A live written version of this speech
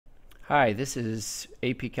Hi, this is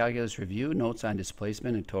AP Calculus Review, Notes on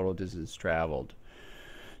Displacement and Total Distance Traveled.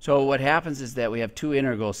 So what happens is that we have two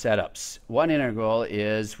integral setups. One integral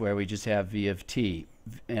is where we just have v of t.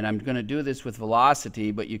 And I'm going to do this with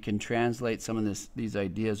velocity, but you can translate some of these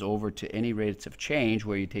ideas over to any rates of change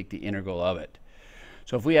where you take the integral of it.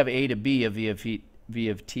 So if we have a to b of v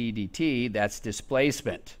of t dt, that's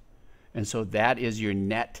displacement. And so that is your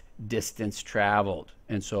net distance traveled.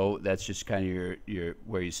 And so that's just kind of your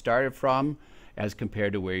where you started from as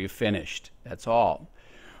compared to where you finished. That's all.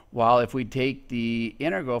 While if we take the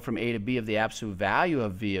integral from a to b of the absolute value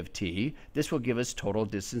of v of t, this will give us total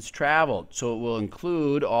distance traveled. So it will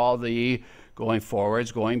include all the going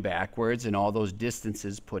forwards, going backwards, and all those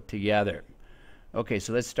distances put together. Okay,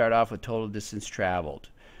 so let's start off with total distance traveled.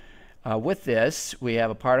 With this, we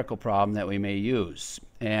have a particle problem that we may use.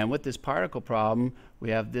 And with this particle problem, we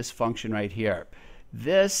have this function right here.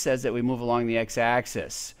 This says that we move along the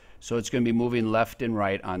x-axis. So it's going to be moving left and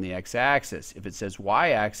right on the x-axis. If it says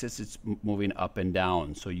y-axis, it's moving up and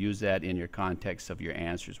down. So use that in your context of your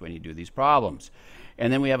answers when you do these problems.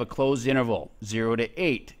 And then we have a closed interval, 0 to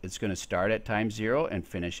 8. It's going to start at time 0 and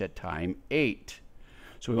finish at time 8.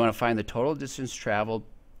 So we want to find the total distance traveled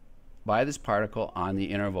by this particle on the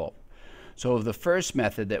interval. So the first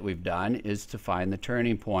method that we've done is to find the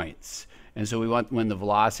turning points. And so we want when the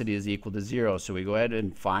velocity is equal to 0. So we go ahead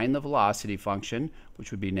and find the velocity function, which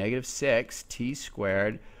would be -6 t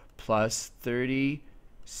squared plus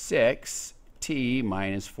 36 t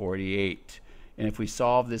minus 48. And if we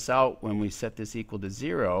solve this out when we set this equal to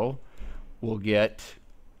 0, we'll get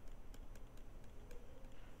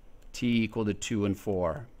t equal to 2 and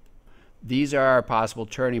 4. These are our possible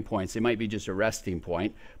turning points. They might be just a resting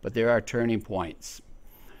point, but there are turning points.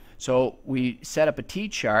 So we set up a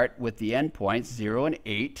t-chart with the endpoints 0 and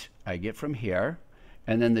 8 I get from here,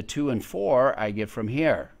 and then the 2 and 4 I get from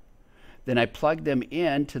here. Then I plug them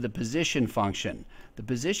into the position function. The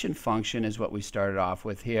position function is what we started off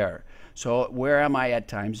with here. So where am I at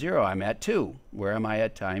time 0? I'm at 2. Where am I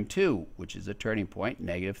at time 2? Which is a turning point,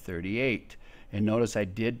 -38. And notice I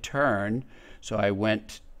did turn, so I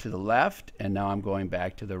went to the left, and now I'm going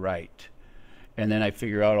back to the right. And then I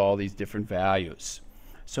figure out all these different values.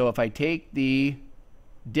 So if I take the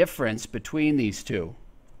difference between these two,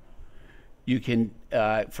 you can,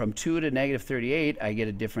 from 2 to -38, I get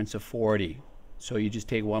a difference of 40. So you just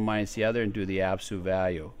take one minus the other and do the absolute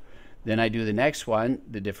value. Then I do the next one,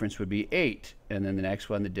 the difference would be 8. And then the next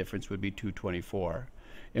one, the difference would be 224.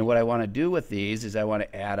 And what I want to do with these is I want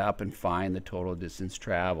to add up and find the total distance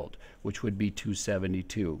traveled, which would be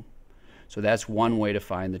 272. So that's one way to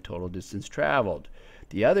find the total distance traveled.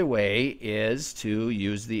 The other way is to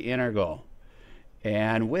use the integral.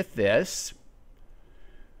 And with this,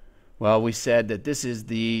 well, we said that this is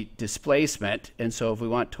the displacement. And so if we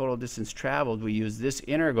want total distance traveled, we use this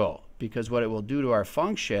integral, because what it will do to our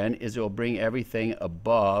function is it will bring everything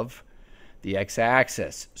above the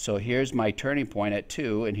x-axis. So here's my turning point at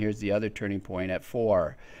 2, and here's the other turning point at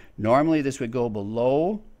 4. Normally this would go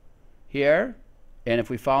below here, and if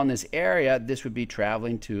we found this area, this would be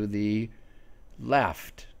traveling to the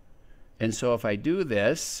left. And so if I do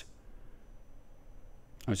this,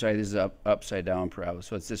 I'm sorry, this is upside down parabola,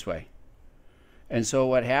 so it's this way. And so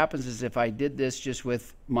what happens is if I did this just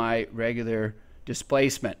with my regular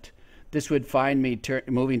displacement, this would find me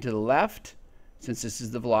moving to the left, since this is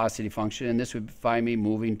the velocity function, and this would find me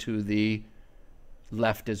moving to the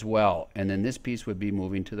left as well. And then this piece would be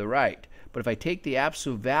moving to the right. But if I take the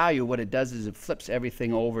absolute value, what it does is it flips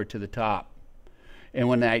everything over to the top. And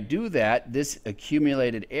when I do that, this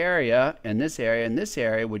accumulated area and this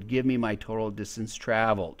area would give me my total distance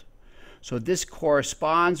traveled. So this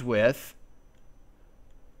corresponds with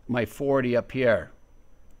my 40 up here.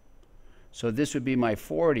 So this would be my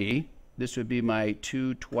 40. This would be my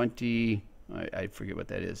 220. I forget what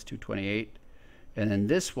that is, 228. And then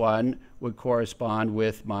this one would correspond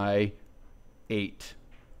with my 8.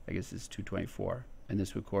 I guess it's 224. And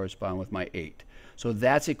this would correspond with my 8. So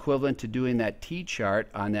that's equivalent to doing that t-chart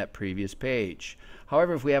on that previous page.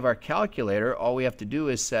 However, if we have our calculator, all we have to do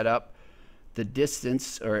is set up the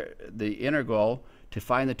distance or the integral to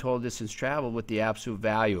find the total distance traveled with the absolute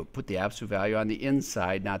value. Put the absolute value on the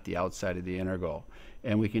inside, not the outside of the integral.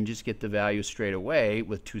 And we can just get the value straight away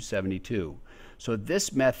with 272. So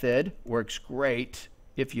this method works great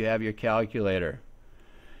if you have your calculator.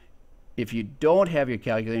 If you don't have your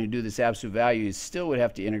calculator and you do this absolute value, you still would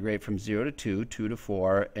have to integrate from 0 to 2, 2 to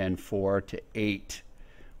 4, and 4 to 8,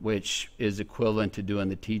 which is equivalent to doing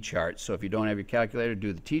the t-chart. So if you don't have your calculator,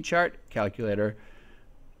 do the t-chart. Calculator,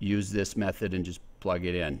 use this method and just plug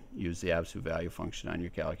it in. Use the absolute value function on your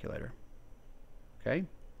calculator. Okay?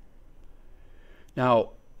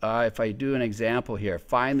 Now, if I do an example here,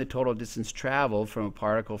 find the total distance traveled from a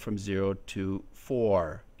particle from 0 to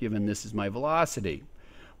 4, given this is my velocity.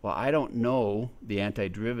 Well, I don't know the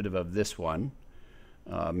antiderivative of this one.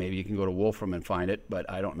 Maybe you can go to Wolfram and find it, but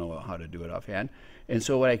I don't know how to do it offhand. And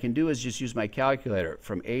so what I can do is just use my calculator.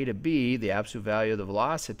 From A to B, the absolute value of the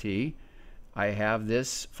velocity, I have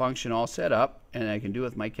this function all set up, and I can do it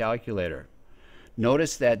with my calculator.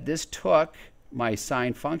 Notice that this took my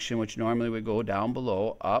sine function, which normally would go down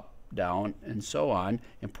below, up, down, and so on,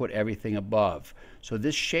 and put everything above. So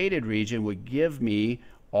this shaded region would give me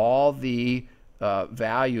all the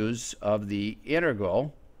values of the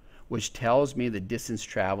integral, which tells me the distance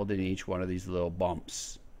traveled in each one of these little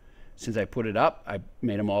bumps. Since I put it up, I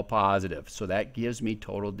made them all positive. So that gives me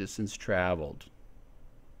total distance traveled.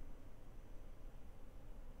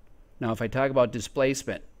 Now, if I talk about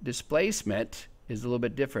displacement, displacement is a little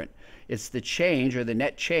bit different. It's the change or the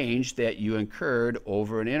net change that you incurred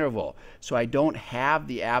over an interval. So I don't have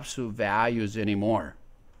the absolute values anymore.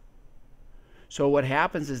 So what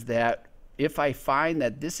happens is that if I find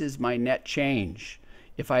that this is my net change,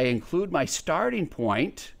 if I include my starting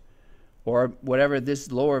point, or whatever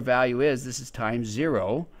this lower value is, this is times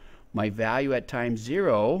 0, my value at time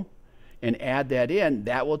 0, and add that in,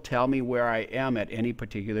 that will tell me where I am at any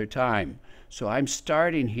particular time. So I'm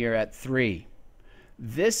starting here at 3.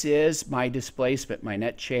 This is my displacement, my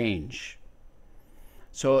net change.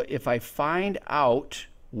 So if I find out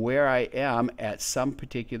where I am at some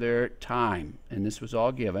particular time, and this was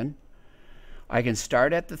all given, I can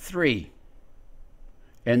start at the 3.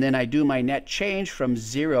 And then I do my net change from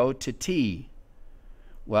 0 to t.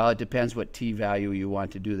 Well, it depends what t value you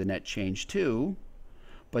want to do the net change to,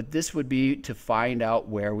 but this would be to find out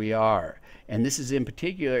where we are. And this is in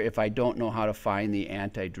particular if I don't know how to find the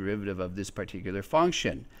antiderivative of this particular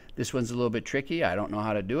function. This one's a little bit tricky. I don't know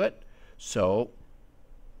how to do it, so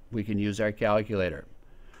we can use our calculator.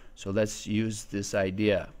 So let's use this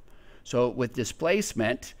idea. So with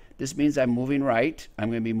displacement, this means I'm moving right, I'm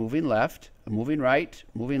going to be moving left, I'm moving right,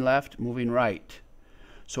 moving left, moving right.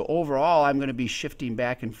 So overall, I'm going to be shifting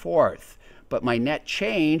back and forth. But my net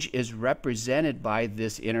change is represented by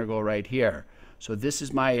this integral right here. So this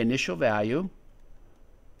is my initial value,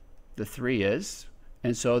 the 3 is,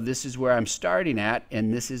 and so this is where I'm starting at,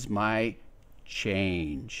 and this is my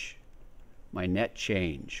change, my net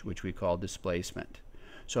change, which we call displacement.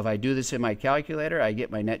 So if I do this in my calculator, I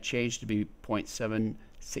get my net change to be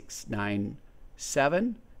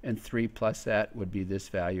 0.7697, and 3 plus that would be this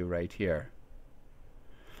value right here.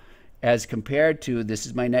 As compared to, this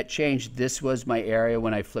is my net change, this was my area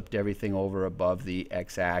when I flipped everything over above the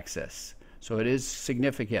x-axis. So it is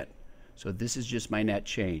significant. So this is just my net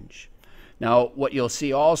change. Now what you'll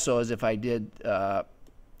see also is if I did, let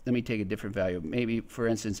me take a different value, maybe for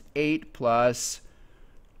instance 8 plus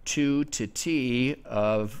 2 to t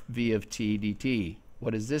of v of t dt.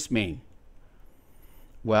 What does this mean?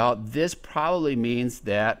 Well, this probably means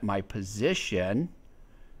that my position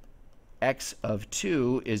x of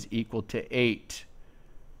 2 is equal to 8.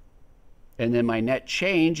 And then my net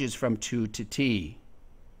change is from 2 to t.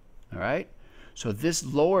 All right? So this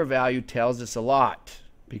lower value tells us a lot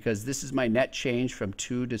because this is my net change from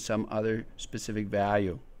 2 to some other specific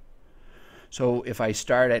value. So if I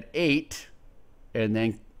start at 8, and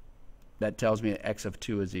then that tells me that x of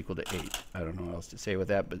 2 is equal to 8. I don't know what else to say with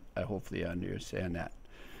that, but hopefully you understand that.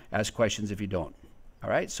 Ask questions if you don't. All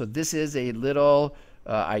right? So this is a little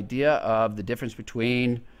idea of the difference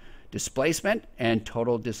between displacement and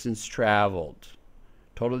total distance traveled.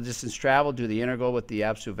 Total distance traveled, do the integral with the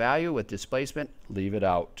absolute value. With displacement, leave it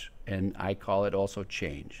out. And I call it also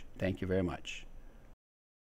change. Thank you very much.